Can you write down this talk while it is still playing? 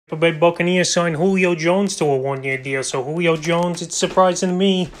Bay Buccaneers signed Julio Jones to a one-year deal. So Julio Jones, it's surprising to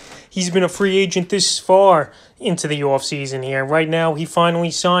me, he's been a free agent this far into the offseason here. Right now, he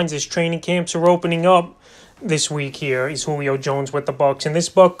finally signs. His training camps are opening up this week here. Is Julio Jones with the Bucs. And this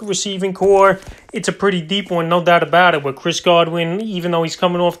Buc receiving core, it's a pretty deep one, no doubt about it, with Chris Godwin, even though he's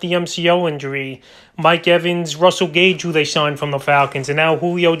coming off the MCL injury, Mike Evans, Russell Gage, who they signed from the Falcons, and now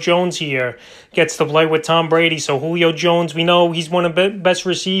Julio Jones here gets to play with Tom Brady. So Julio Jones, we know he's one of the best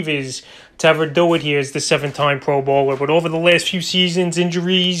receivers to ever do it here as the 7-time Pro Bowler. But over the last few seasons,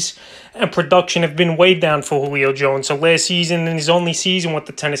 injuries and production have been way down for Julio Jones. So last season, in his only season with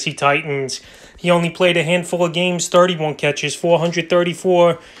the Tennessee Titans, he only played a handful of games, 31 catches,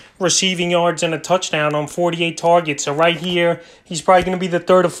 434 receiving yards, and a touchdown on 48 targets. So right here, he's probably going to be the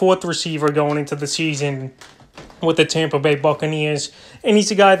third or fourth receiver going into the season with the Tampa Bay Buccaneers. And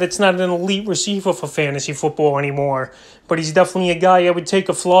he's a guy that's not an elite receiver for fantasy football anymore. But he's definitely a guy I would take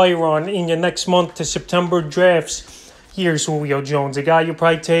a flyer on in your next month to September drafts. Here's Julio Jones, a guy you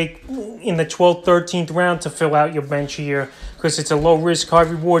probably take in the 12th, 13th round to fill out your bench here, because it's a low-risk,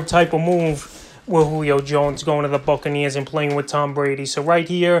 high-reward type of move with Julio Jones going to the Buccaneers and playing with Tom Brady. So right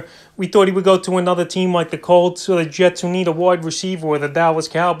here, we thought he would go to another team like the Colts or the Jets who need a wide receiver, or the Dallas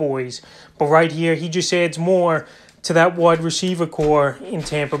Cowboys. But right here, he just adds more to that wide receiver core in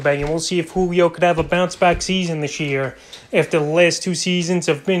Tampa Bay. And we'll see if Julio could have a bounce-back season this year after the last two seasons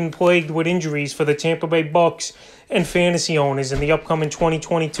have been plagued with injuries for the Tampa Bay Bucs and fantasy owners in the upcoming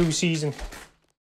 2022 season.